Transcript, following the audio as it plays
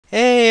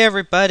Hey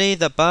everybody,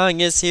 the Bong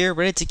is here,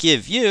 ready to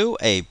give you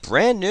a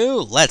brand new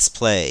Let's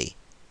Play.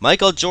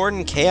 Michael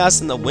Jordan Chaos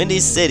in the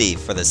Windy City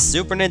for the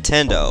Super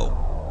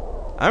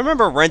Nintendo. I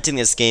remember renting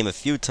this game a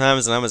few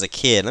times when I was a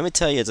kid. Let me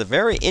tell you, it's a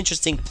very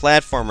interesting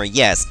platformer.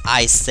 Yes,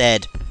 I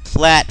said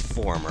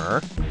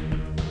platformer.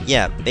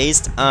 Yeah,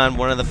 based on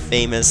one of the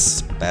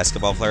famous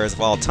basketball players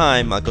of all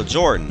time, Michael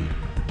Jordan.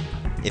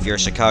 If you're a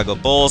Chicago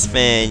Bulls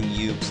fan,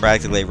 you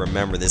practically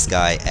remember this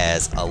guy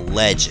as a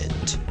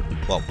legend.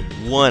 Well,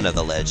 one of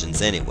the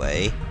legends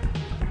anyway.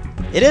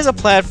 It is a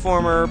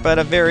platformer, but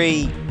a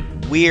very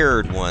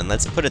weird one,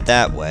 let's put it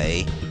that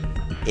way.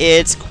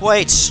 It's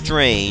quite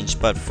strange,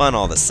 but fun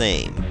all the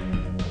same.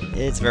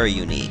 It's very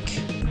unique.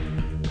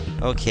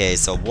 Okay,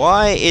 so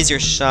Y is your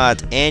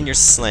shot and your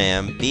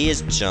slam, B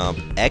is jump,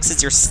 X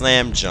is your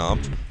slam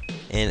jump,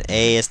 and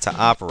A is to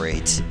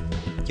operate.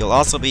 You'll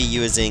also be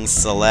using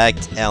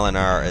select L and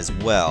R as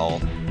well.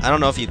 I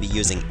don't know if you'd be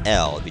using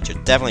L, but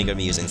you're definitely going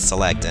to be using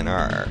select and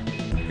R.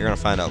 You're going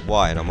to find out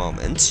why in a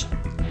moment.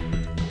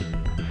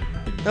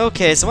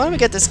 Okay, so why don't we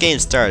get this game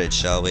started,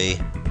 shall we?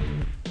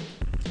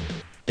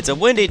 It's a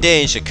windy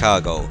day in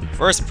Chicago.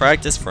 First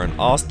practice for an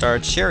all-star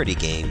charity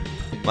game.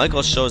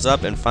 Michael shows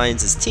up and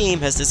finds his team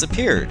has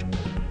disappeared.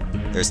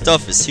 Their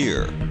stuff is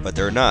here, but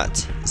they're not.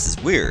 This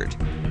is weird.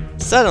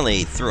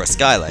 Suddenly, through a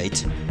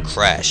skylight,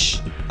 crash.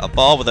 A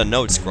ball with a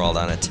note scrawled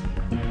on it.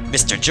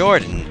 Mr.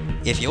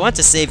 Jordan, if you want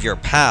to save your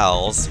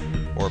pals,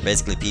 or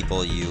basically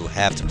people you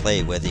have to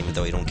play with even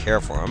though you don't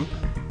care for them,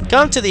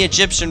 come to the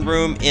Egyptian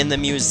room in the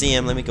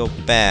museum. Let me go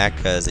back,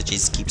 because it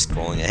just keeps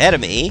scrolling ahead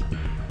of me.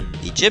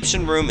 The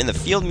Egyptian room in the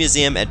Field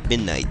Museum at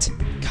midnight.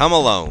 Come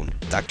alone.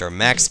 Dr.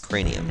 Max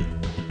Cranium.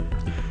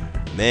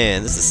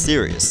 Man, this is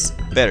serious.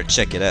 Better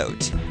check it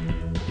out.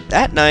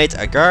 That night,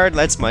 a guard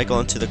lets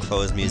Michael into the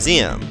closed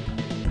museum.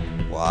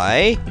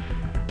 Why?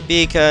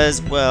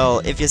 Because, well,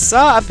 if you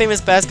saw a famous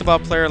basketball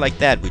player like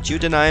that, would you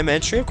deny him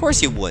entry? Of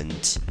course you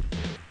wouldn't.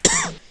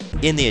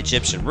 In the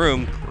Egyptian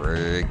room,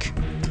 Greg.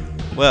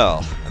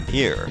 Well, I'm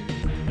here.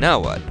 Now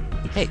what?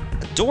 Hey,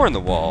 a door in the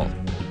wall.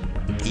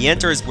 He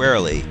enters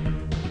warily.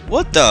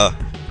 What the?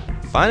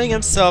 Finding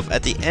himself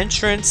at the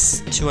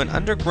entrance to an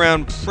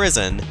underground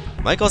prison,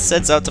 Michael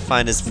sets out to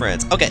find his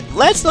friends. Okay,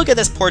 let's look at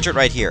this portrait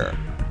right here.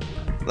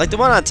 Like the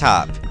one on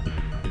top.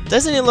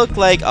 Doesn't he look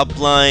like a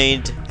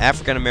blind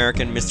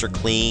African-American Mr.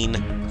 Clean?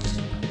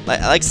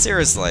 Like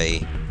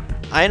seriously.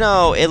 I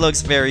know it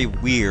looks very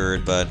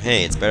weird, but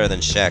hey, it's better than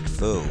Shaq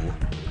Fu.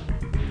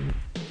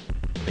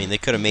 I mean, they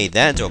could have made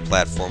that into a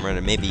platformer and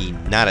it maybe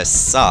not as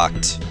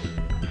sucked.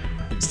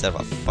 Instead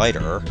of a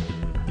fighter.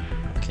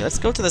 Okay, let's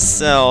go to the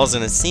cells,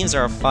 and it seems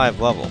there are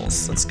 5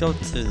 levels. Let's go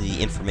to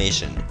the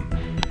information.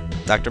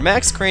 Dr.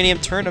 Max Cranium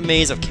turned a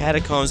maze of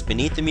catacombs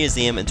beneath the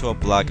museum into a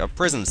block of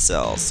prison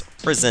cells.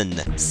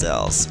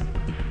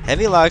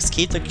 Heavy locks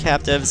keep the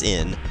captives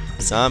in.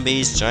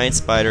 Zombies, giant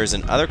spiders,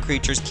 and other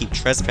creatures keep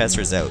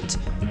trespassers out.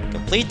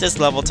 Complete this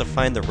level to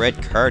find the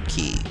red card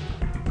key.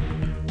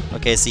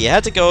 Okay, so you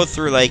have to go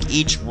through like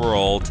each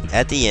world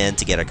at the end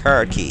to get a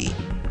card key.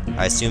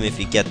 I assume if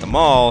you get them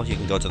all, you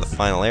can go to the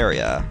final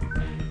area.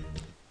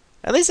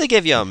 At least they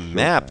give you a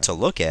map to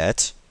look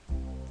at.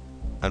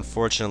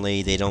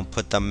 Unfortunately, they don't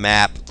put the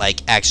map,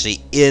 like,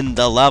 actually in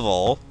the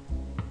level.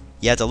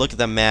 You have to look at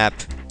the map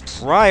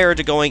prior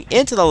to going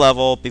into the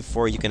level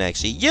before you can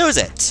actually use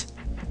it.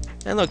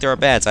 And look, there are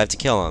bats, I have to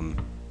kill them.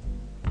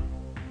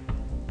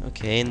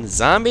 Okay, and the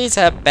zombies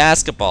have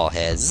basketball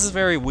heads. This is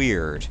very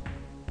weird.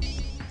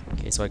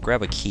 Okay, so I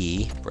grab a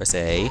key, press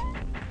A.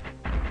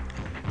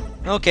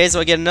 Okay, so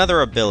I get another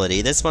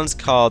ability. This one's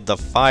called the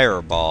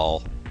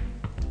Fireball.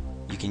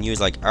 You can use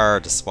like R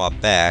to swap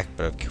back,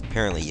 but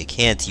apparently you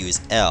can't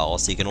use L,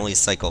 so you can only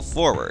cycle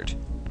forward.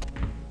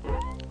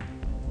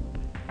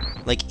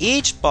 Like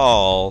each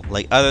ball,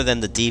 like other than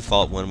the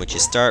default one which you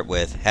start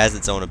with, has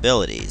its own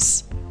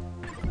abilities.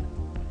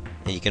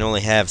 And you can only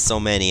have so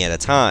many at a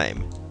time.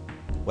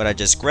 What I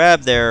just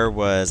grabbed there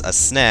was a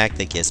snack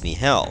that gives me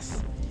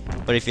health.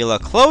 But if you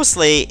look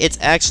closely, it's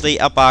actually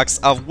a box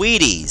of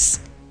Wheaties.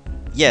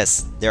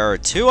 Yes, there are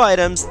 2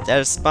 items that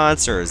are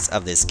sponsors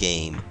of this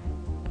game.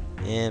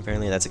 And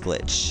apparently that's a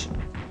glitch.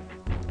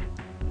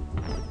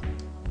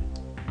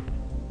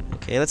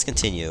 Okay, let's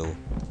continue.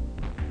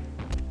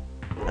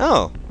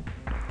 Oh!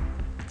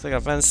 Looks like I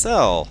found a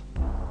cell.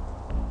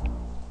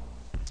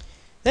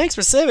 Thanks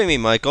for saving me,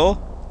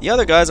 Michael. The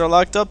other guys are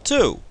locked up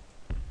too.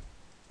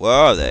 Where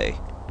are they?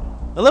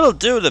 The little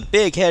dude with the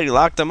big head, he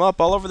locked them up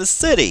all over the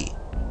city.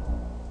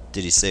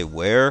 Did he say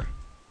where?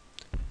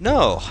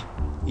 No.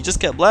 He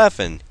just kept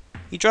laughing.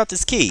 He dropped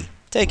his key.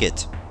 Take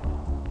it.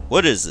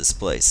 What is this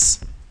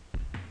place?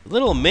 The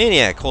little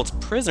maniac holds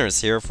prisoners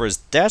here for his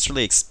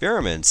dastardly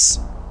experiments.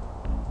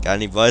 Got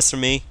any advice for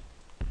me?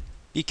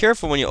 Be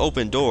careful when you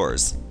open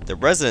doors. The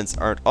residents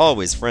aren't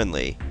always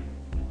friendly.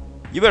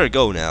 You better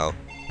go now.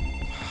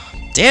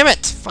 Damn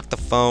it! Fuck the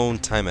phone.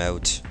 Time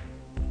out.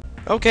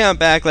 Okay, I'm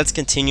back. Let's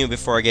continue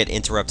before I get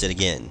interrupted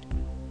again.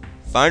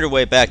 Find your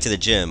way back to the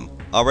gym.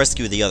 I'll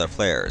rescue the other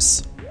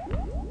players.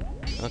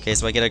 Okay,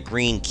 so I get a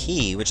green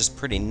key, which is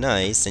pretty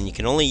nice, and you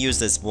can only use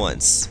this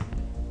once.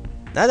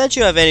 Not that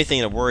you have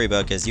anything to worry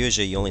about, because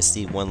usually you only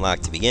see one lock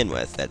to begin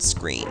with, that's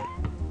green.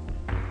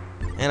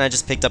 And I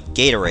just picked up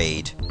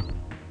Gatorade.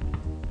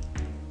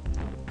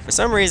 For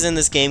some reason,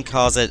 this game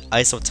calls it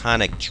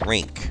isotonic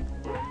drink.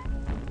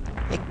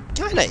 It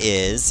kinda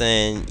is,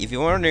 and if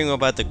you're wondering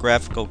about the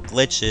graphical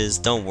glitches,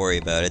 don't worry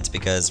about it,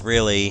 because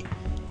really,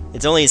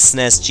 it's only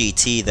SNES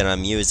GT that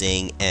I'm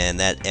using, and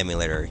that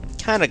emulator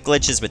kinda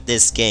glitches with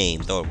this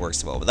game, though it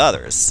works well with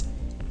others.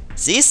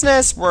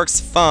 ZSNES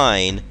works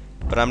fine,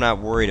 but I'm not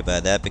worried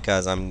about that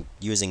because I'm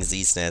using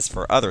ZSNES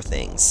for other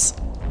things.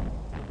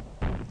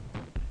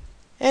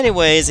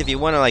 Anyways, if you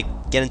want to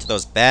like get into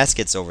those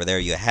baskets over there,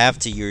 you have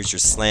to use your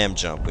slam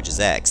jump, which is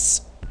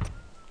X.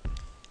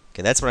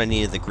 Okay, that's what I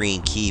needed the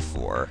green key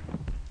for.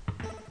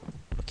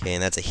 Okay,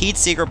 and that's a heat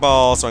seeker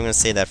ball, so I'm going to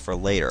save that for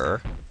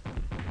later.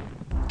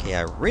 Okay,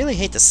 I really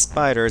hate the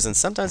spiders, and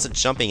sometimes the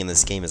jumping in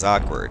this game is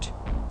awkward.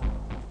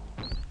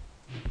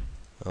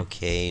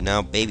 Okay,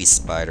 now baby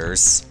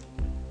spiders.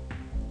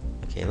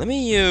 Okay, let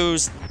me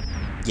use...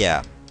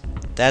 Yeah,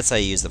 that's how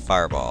you use the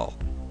fireball.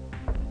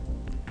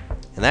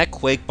 And that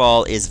Quake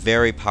Ball is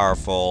very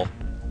powerful.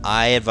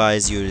 I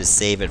advise you to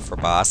save it for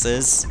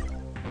bosses.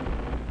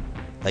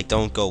 Like,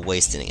 don't go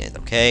wasting it,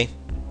 okay?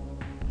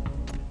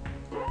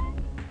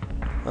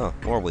 Oh,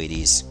 more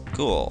Wheaties.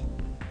 Cool.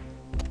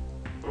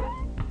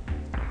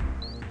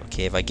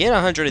 Okay, if I get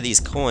 100 of these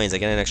coins, I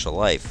get an extra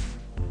life.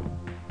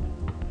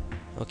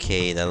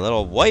 Okay, the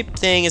little white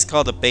thing is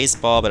called a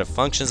baseball, but it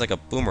functions like a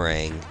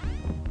boomerang.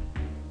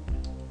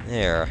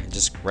 There,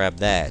 just grab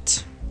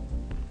that.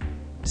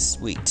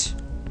 Sweet.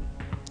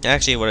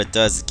 Actually, what it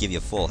does is give you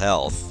full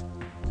health.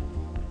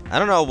 I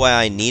don't know why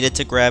I needed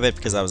to grab it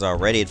because I was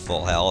already at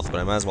full health, but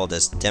I might as well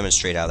just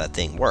demonstrate how that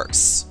thing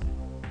works.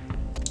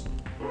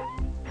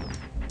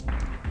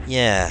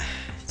 Yeah,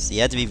 so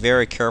you have to be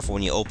very careful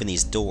when you open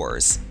these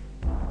doors.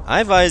 I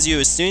advise you,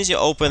 as soon as you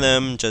open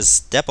them, just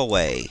step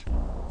away.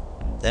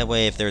 That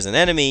way, if there's an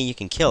enemy, you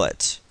can kill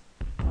it.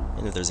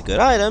 And if there's a good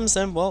items,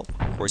 then, well,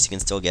 of course you can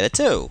still get it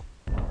too.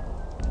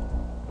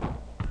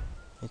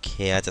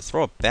 Okay, I have to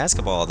throw a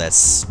basketball at that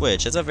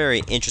switch. It's a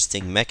very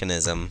interesting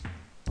mechanism.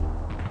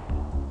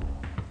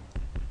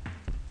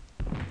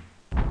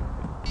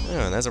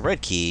 Oh, that's a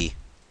red key.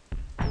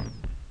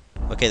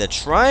 Okay, the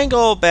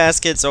triangle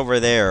baskets over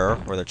there,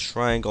 or the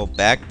triangle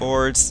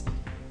backboards,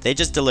 they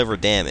just deliver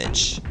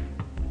damage.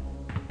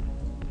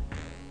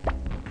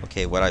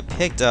 Okay, what I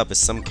picked up is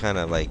some kind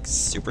of, like,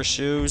 super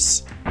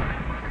shoes.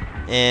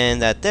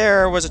 And that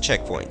there was a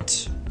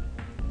checkpoint.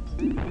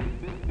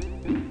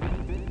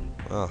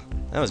 Oh.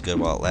 That was good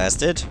while it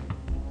lasted.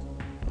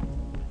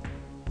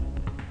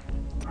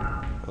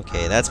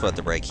 Okay, that's what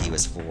the red key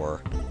was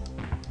for.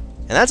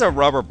 And that's a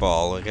rubber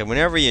ball. Okay,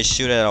 whenever you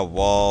shoot at a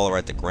wall or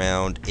at the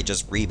ground, it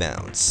just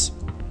rebounds.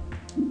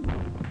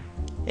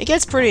 It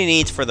gets pretty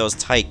neat for those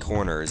tight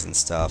corners and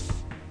stuff.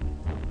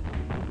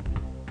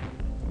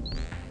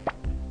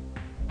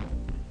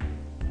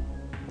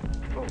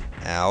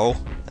 Ow.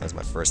 That was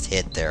my first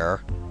hit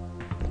there.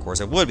 Of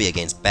course, it would be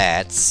against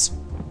bats.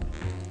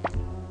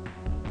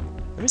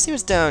 Let me see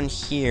what's down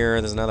here.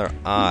 There's another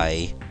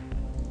eye.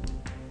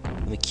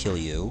 Let me kill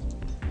you.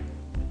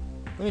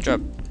 Let me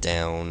drop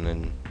down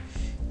and...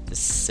 This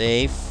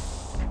safe.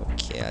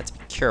 Okay, I have to be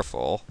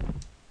careful.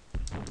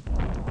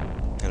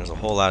 And there's a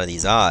whole lot of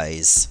these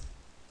eyes.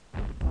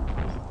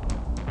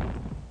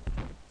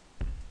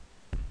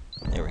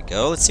 There we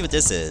go. Let's see what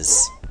this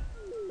is.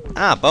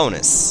 Ah,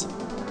 bonus.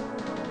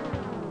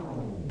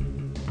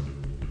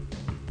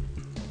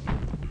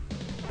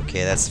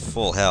 Okay, that's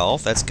full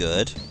health. That's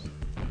good.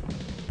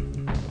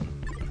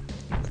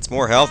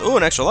 More health. Ooh,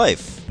 an extra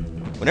life.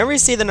 Whenever you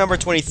see the number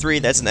 23,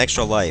 that's an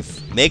extra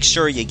life. Make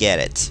sure you get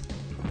it.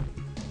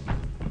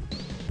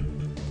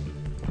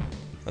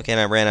 Okay,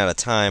 and I ran out of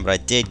time, but I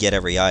did get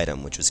every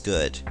item, which was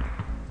good.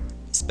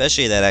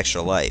 Especially that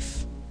extra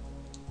life.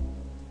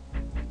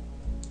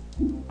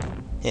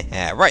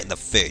 Right in the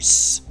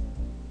face.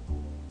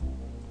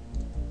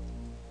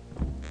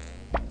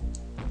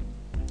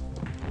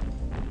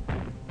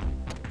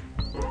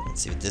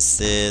 Let's see what this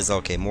is.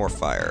 Okay, more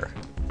fire.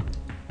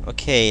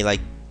 Okay, like...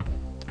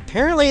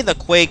 Apparently the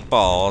Quake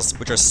Balls,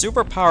 which are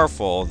super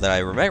powerful, that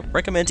I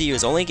recommend to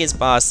use only against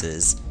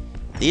bosses,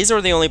 these are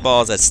the only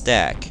balls that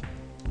stack.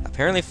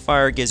 Apparently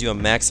fire gives you a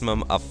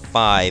maximum of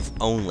 5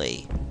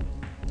 only.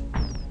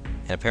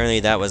 And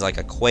apparently that was like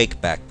a Quake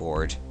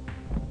backboard.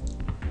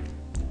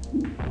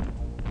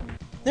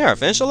 There, I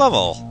finished the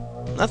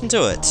level. Nothing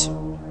to it.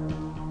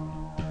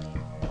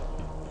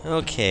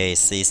 Okay,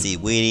 so you see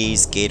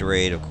Wheaties,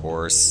 Gatorade, of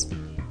course.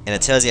 And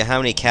it tells you how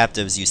many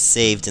captives you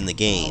saved in the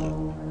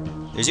game.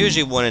 There's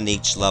usually one in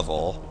each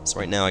level, so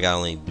right now I got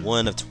only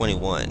 1 of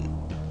 21.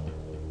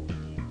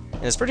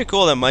 And it's pretty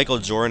cool that Michael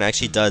Jordan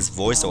actually does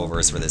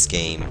voiceovers for this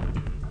game.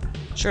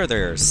 Sure,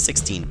 they're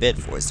 16-bit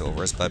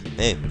voiceovers, but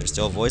hey, they're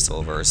still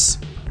voiceovers.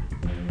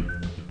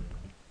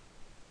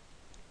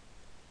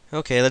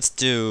 Okay, let's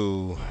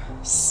do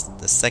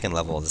the second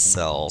level of the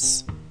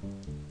cells.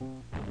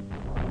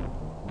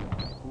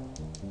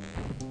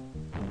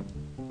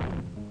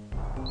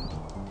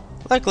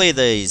 Luckily,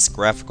 these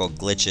graphical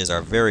glitches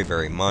are very,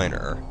 very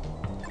minor.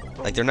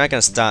 Like, they're not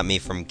gonna stop me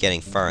from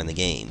getting far in the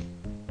game.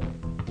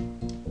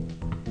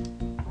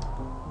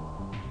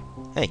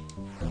 Hey.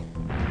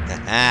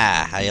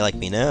 Aha! How do you like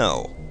me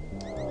now?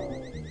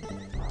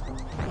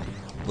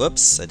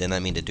 Whoops, I did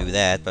not mean to do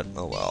that, but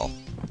oh well.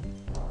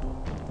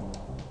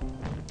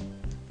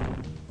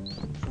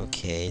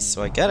 Okay,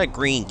 so I got a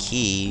green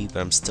key,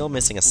 but I'm still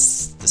missing the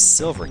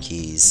silver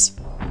keys.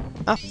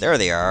 Ah, there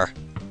they are.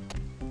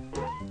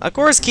 Of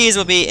course keys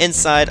will be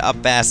inside a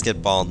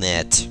basketball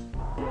net.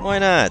 Why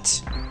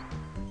not?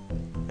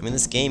 I mean,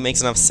 this game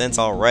makes enough sense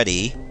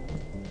already.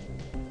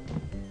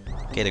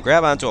 Okay, to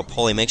grab onto a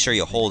pulley, make sure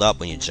you hold up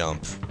when you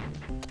jump.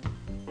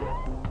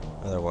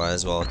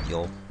 Otherwise, well,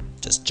 you'll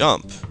just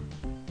jump.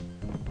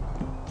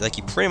 Like,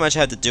 you pretty much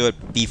have to do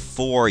it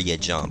before you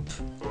jump.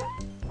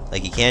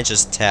 Like, you can't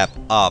just tap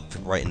up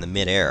right in the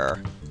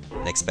midair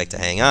and expect to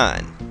hang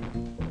on.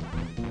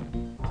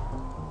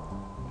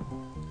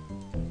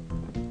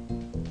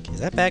 Okay,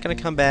 is that bat gonna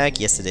come back?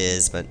 Yes, it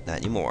is, but not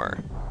anymore.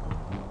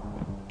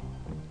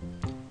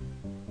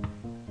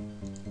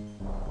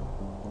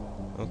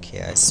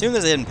 Okay, I assume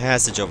there's a hidden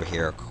passage over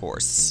here, of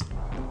course.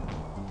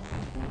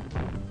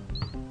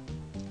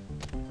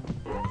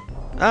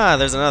 Ah,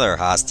 there's another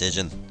hostage,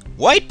 and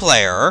white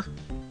player?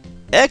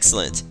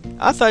 Excellent!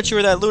 I thought you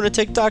were that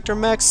lunatic Dr.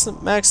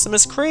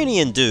 Maximus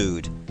Cranium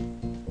dude.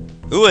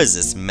 Who is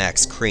this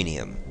Max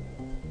Cranium?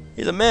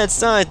 He's a mad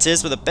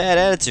scientist with a bad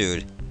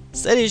attitude.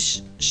 Said he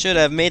should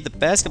have made the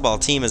basketball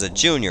team as a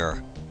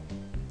junior.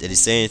 Did he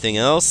say anything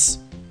else?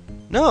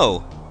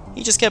 No,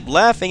 he just kept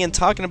laughing and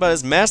talking about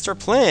his master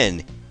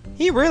plan.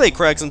 He really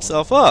cracks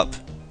himself up.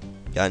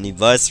 Got any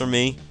advice for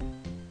me?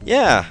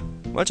 Yeah,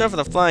 watch out for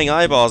the flying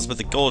eyeballs with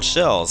the gold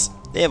shells.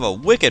 They have a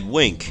wicked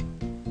wink.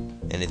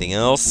 Anything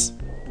else?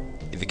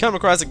 If you come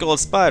across a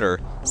gold spider,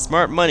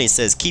 smart money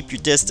says keep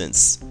your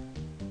distance.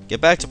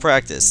 Get back to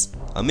practice.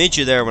 I'll meet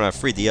you there when I've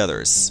freed the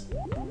others.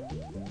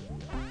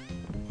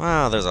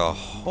 Wow, there's a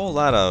whole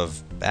lot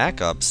of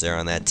backups there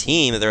on that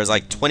team. There's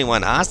like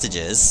 21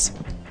 hostages.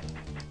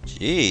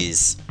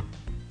 Jeez.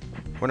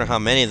 Wonder how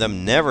many of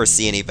them never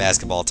see any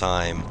basketball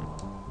time.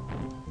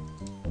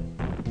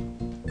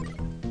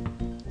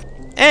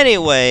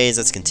 Anyways,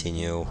 let's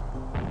continue.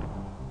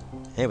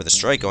 Hey, with the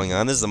strike going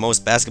on, this is the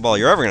most basketball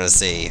you're ever gonna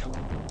see.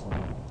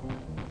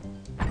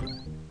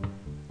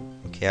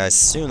 Okay, I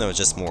assume that was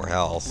just more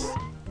health.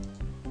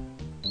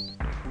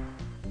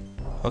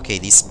 Okay,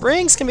 these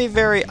springs can be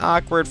very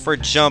awkward for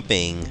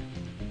jumping,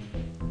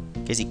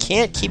 because you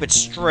can't keep it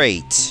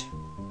straight.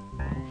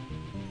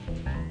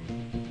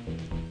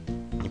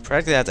 You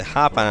practically have to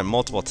hop on it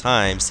multiple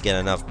times to get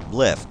enough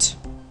lift.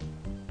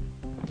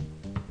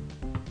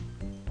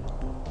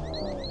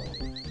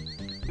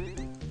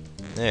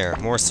 There,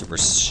 more super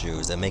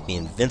shoes that make me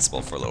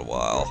invincible for a little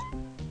while.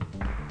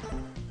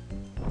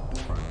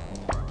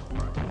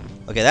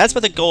 Okay, that's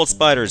what the gold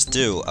spiders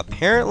do.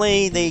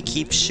 Apparently, they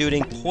keep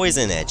shooting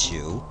poison at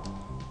you.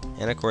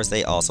 And of course,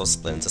 they also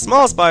split into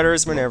small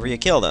spiders whenever you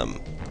kill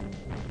them.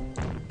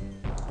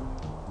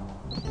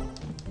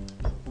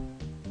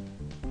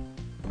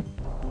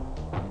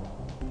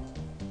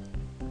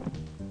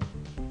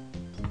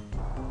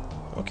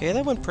 Okay,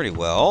 that went pretty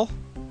well.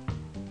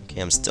 Okay,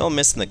 I'm still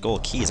missing the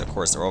gold keys. Of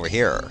course, they're over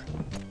here.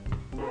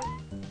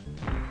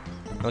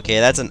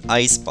 Okay, that's an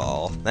ice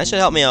ball. That should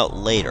help me out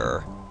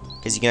later,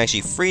 because you can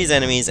actually freeze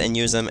enemies and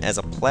use them as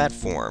a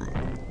platform.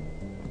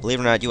 Believe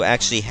it or not, you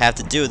actually have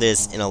to do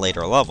this in a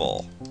later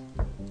level.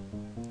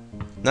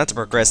 Not to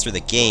progress through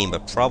the game,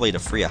 but probably to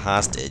free a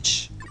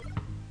hostage.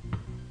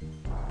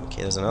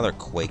 Okay, there's another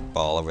Quake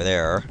ball over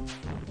there.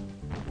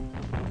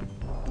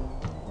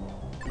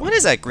 What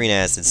is that green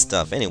acid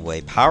stuff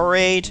anyway?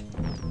 Powerade?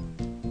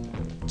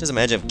 Just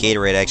imagine if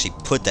Gatorade actually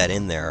put that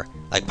in there.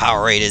 Like,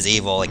 Powerade is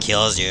evil, it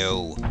kills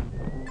you.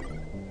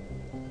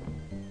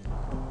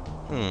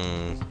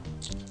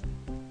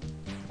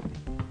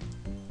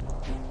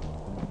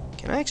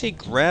 Can I actually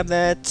grab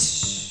that?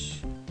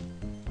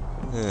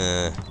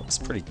 Looks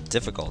pretty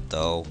difficult,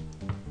 though.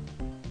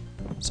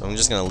 So I'm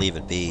just gonna leave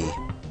it be.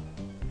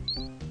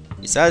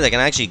 Besides, I can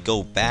actually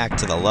go back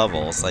to the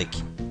levels. Like,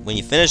 when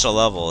you finish a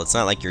level, it's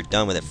not like you're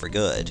done with it for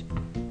good.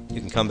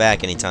 You can come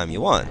back anytime you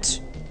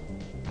want.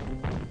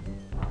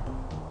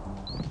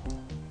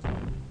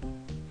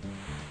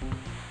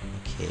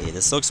 Okay,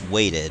 this looks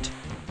weighted.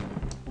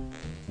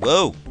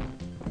 Whoa!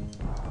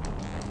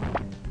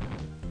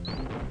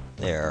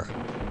 There.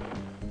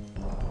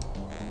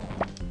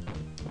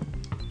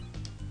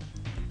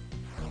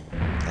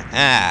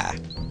 Ah!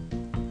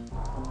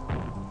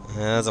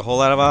 There's a whole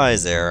lot of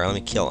eyes there. Let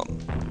me kill them.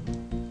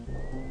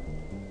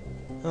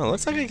 Oh,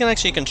 looks like I can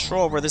actually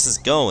control where this is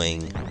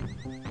going.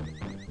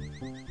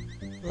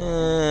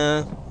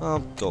 I'll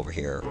go over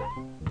here.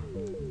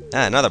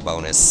 Ah, another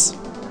bonus.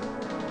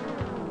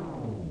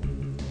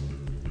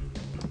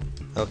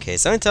 Okay,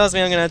 something tells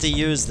me I'm gonna have to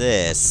use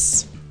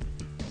this.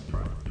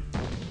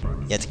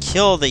 You have to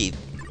kill the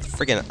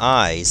friggin'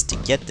 eyes to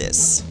get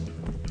this.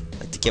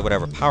 Like, to get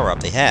whatever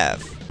power-up they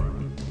have.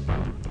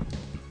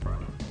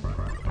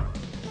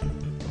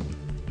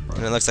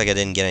 And it looks like I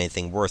didn't get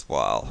anything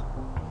worthwhile.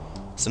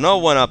 So no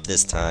 1-up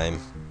this time.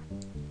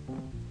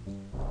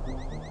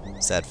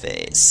 Sad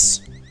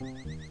face.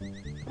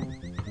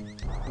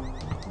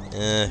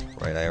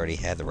 Right, I already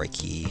had the right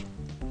key.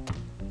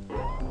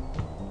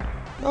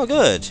 Oh,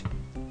 good.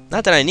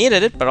 Not that I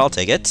needed it, but I'll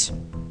take it.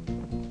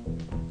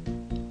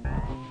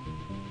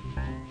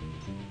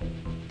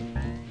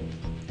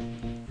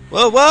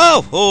 Whoa,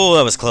 whoa! Oh,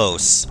 that was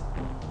close.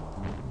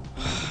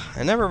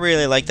 I never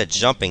really liked the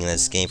jumping in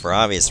this game for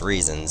obvious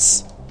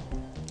reasons.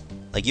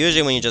 Like,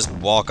 usually when you just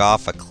walk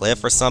off a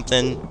cliff or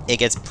something, it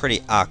gets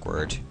pretty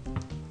awkward.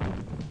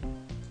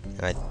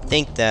 And I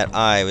think that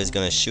eye was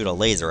gonna shoot a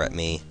laser at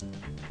me.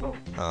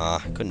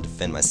 I couldn't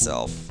defend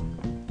myself.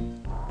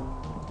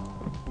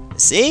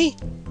 See?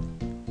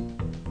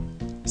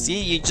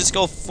 See, you just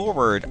go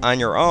forward on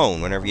your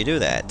own whenever you do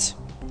that.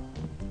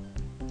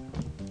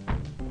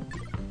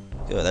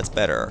 Good, that's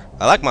better.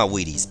 I like my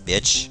Wheaties,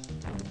 bitch.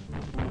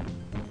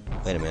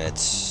 Wait a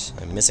minute.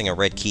 I'm missing a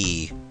red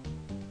key.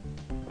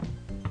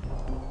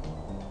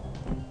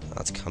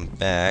 Let's come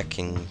back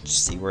and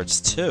see where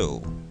it's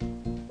to.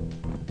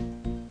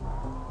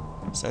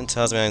 Something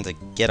tells me I have to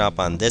get up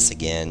on this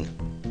again.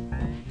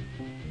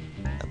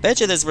 I bet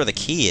you this is where the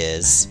key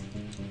is.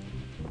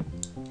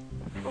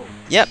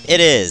 Yep, it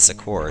is, of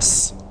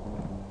course.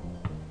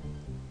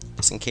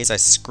 Just in case I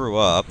screw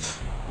up.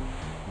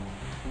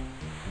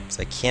 Because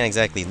I can't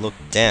exactly look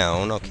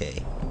down.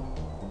 Okay.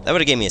 That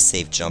would have gave me a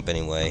safe jump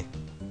anyway.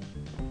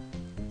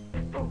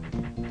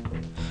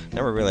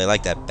 Never really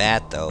liked that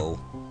bat, though.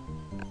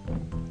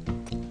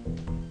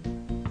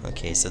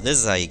 Okay, so this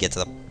is how you get to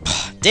the...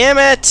 Damn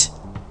it!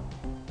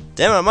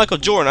 Damn it, I'm Michael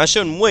Jordan, I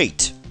shouldn't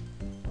wait.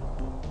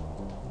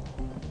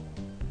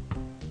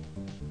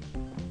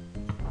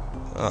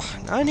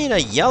 Ugh, now I need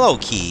a yellow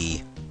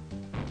key.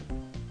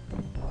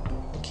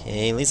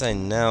 Okay, at least I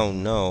now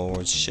know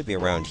it should be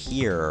around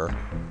here.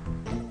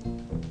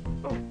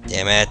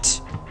 Damn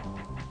it!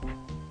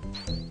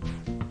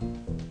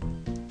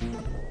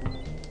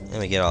 Let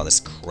me get all this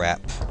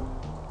crap.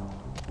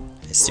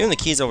 I assume the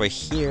key's over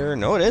here.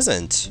 No, it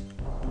isn't.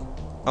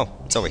 Oh,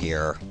 it's over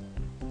here.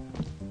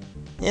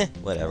 Yeah,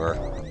 whatever.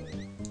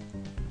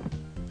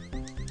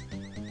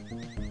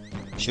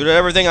 Shoot at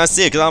everything I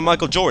see, because I'm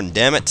Michael Jordan,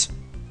 damn it!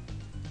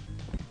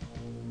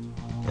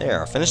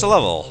 There, finish the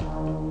level.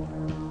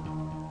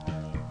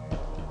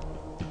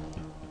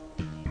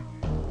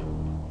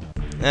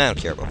 I don't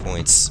care about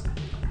points.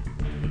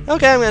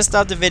 Okay, I'm gonna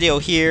stop the video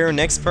here.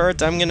 Next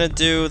part, I'm gonna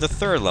do the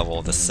third level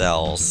of the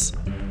cells.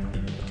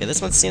 Okay,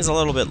 this one seems a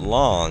little bit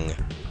long.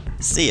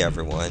 See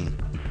everyone.